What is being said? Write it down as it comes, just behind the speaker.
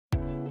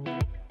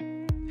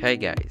Hi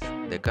guys,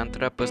 the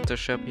Contra Poster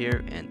Shop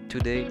here, and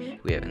today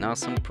we have an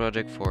awesome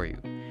project for you.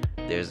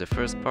 There's the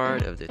first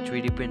part of the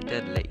 3D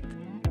printed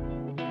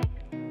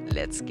lathe.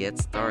 Let's get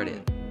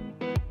started.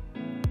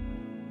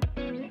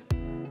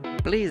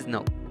 Please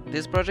note,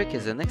 this project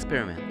is an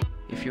experiment.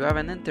 If you have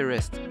an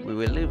interest, we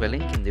will leave a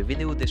link in the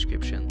video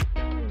description.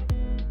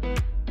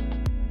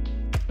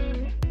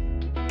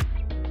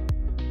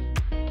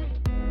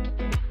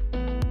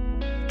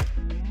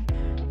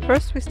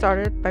 First, we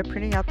started by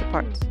printing out the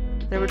parts.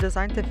 They were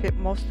designed to fit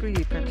most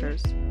 3D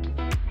printers.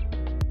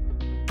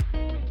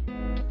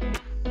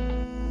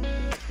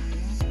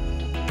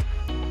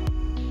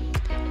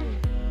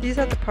 These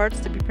are the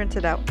parts to be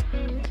printed out.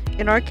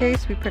 In our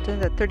case, we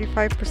printed at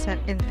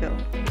 35%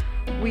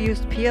 infill. We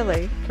used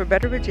PLA for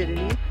better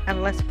rigidity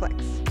and less flex.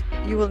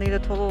 You will need a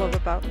total of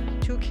about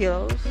 2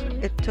 kilos.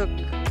 It took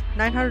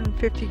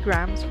 950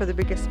 grams for the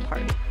biggest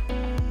part.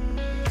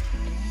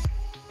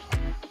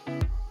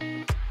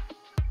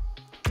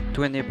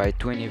 20 by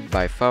 20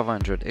 by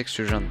 500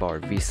 extrusion bar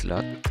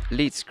V-slot,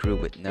 lead screw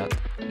with nut,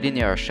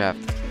 linear shaft,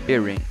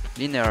 bearing,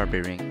 linear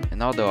bearing,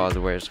 and all the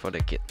hardwares for the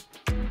kit.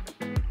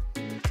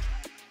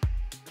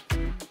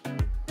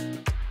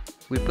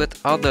 We put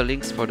all the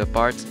links for the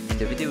parts in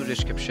the video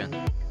description.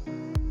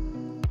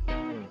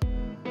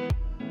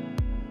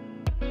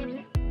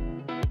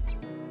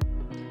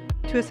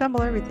 To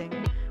assemble everything,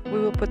 we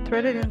will put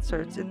threaded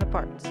inserts in the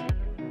parts.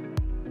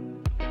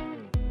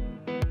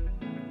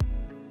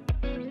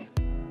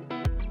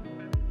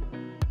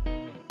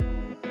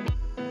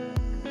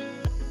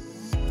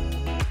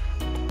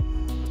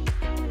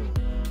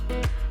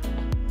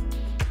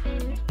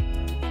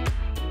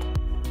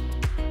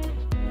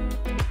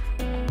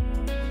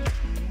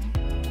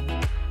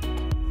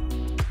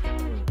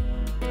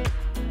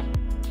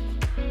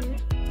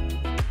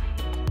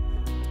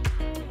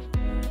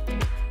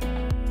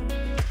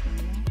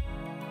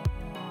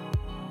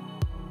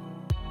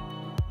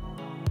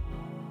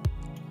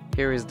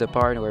 Here is the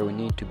part where we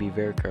need to be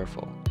very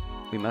careful.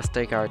 We must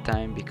take our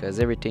time because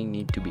everything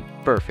needs to be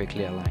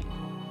perfectly aligned.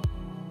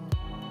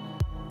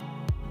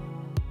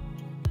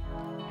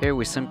 Here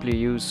we simply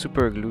use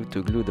super glue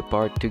to glue the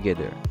part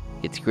together.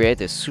 It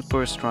creates a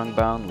super strong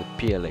bond with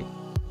PLA.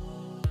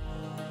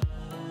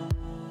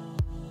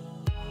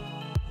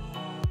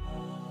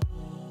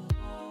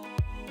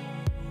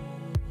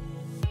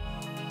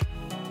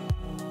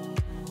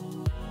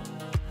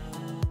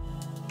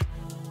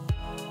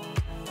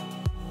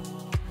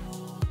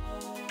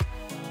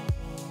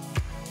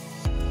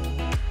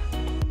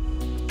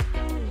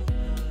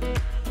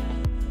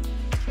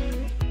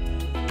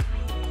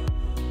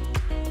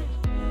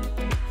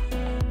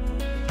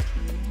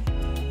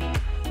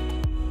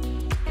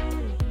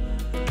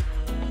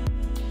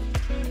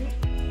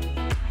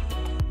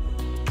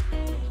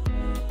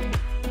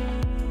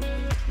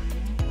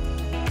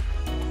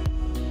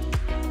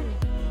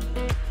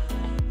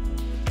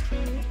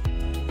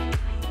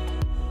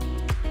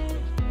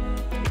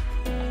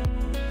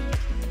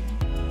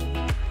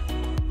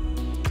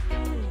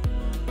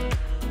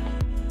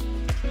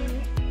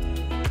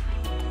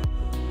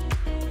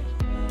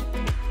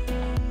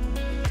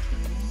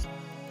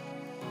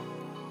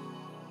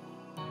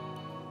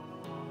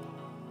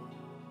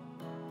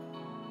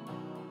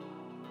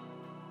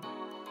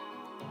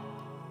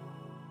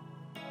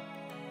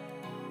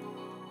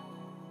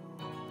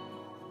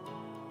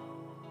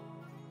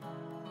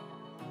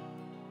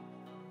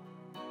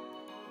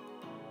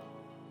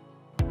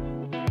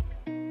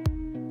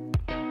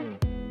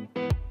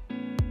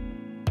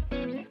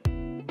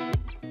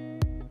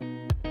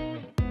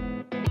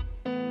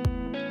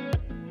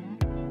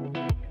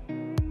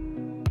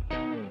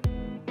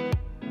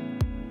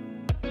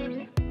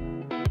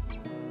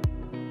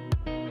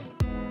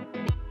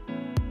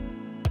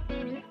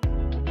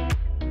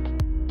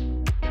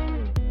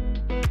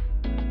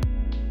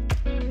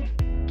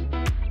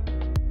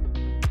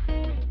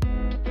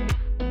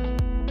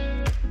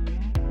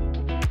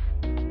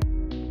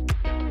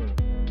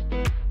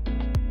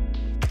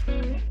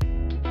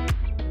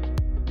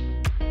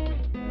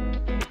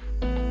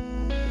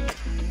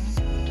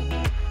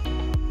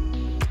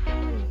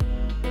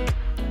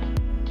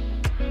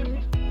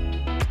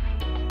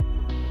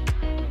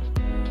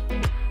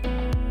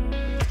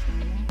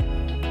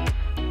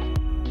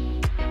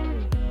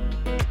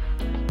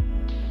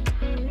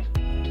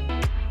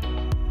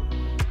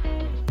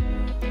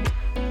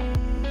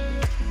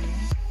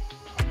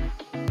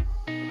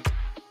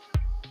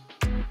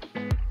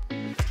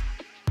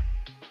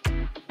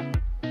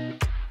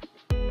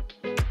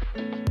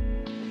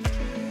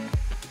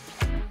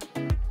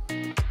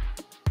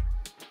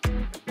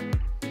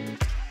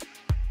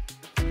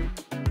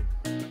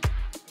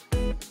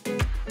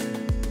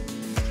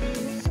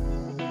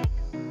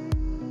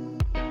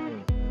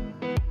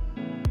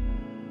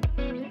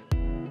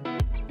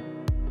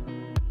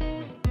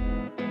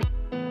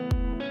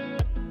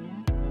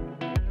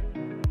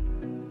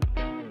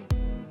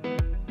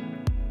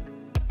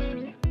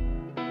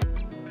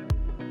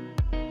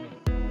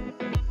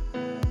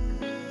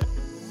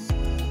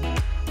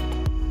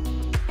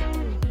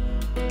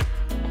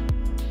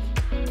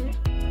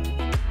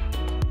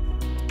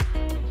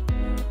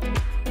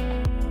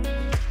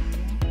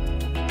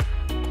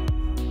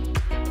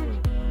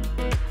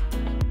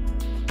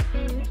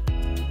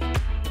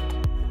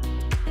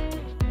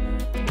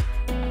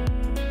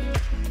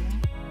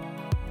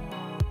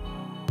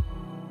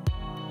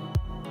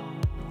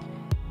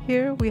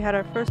 Here we had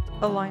our first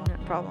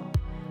alignment problem.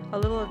 A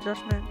little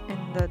adjustment in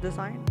the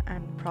design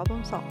and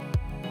problem solved.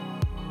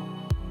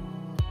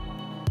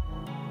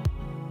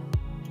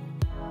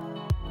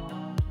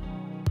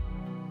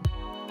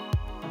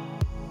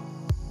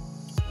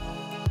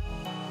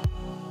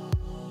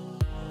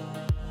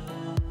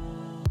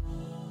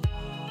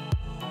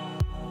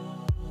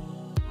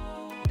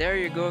 There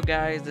you go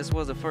guys, this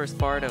was the first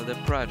part of the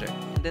project.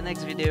 In the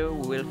next video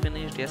we will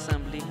finish the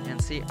assembly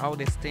and see how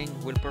this thing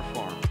will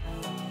perform.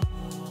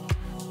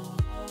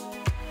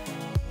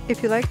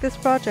 If you like this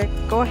project,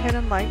 go ahead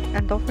and like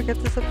and don't forget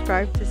to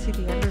subscribe to see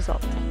the end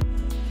result.